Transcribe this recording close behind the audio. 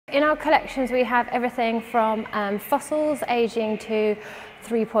In our collections we have everything from fossils aging to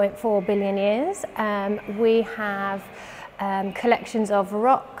 3.4 billion years. We have collections of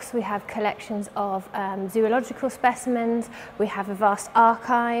rocks, we have collections of zoological specimens, we have a vast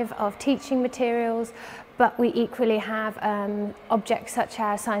archive of teaching materials, but we equally have objects such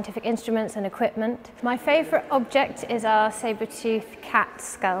as scientific instruments and equipment. My favourite object is our saber-toothed cat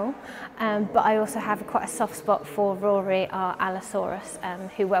skull, but I also have quite a soft spot for Rory, our Allosaurus,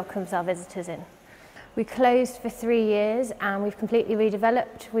 who welcomes our visitors in. We closed for 3 years and we've completely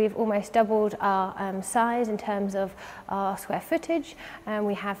redeveloped. We've almost doubled our size in terms of our square footage.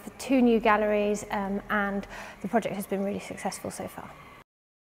 We have 2 new galleries and the project has been really successful so far.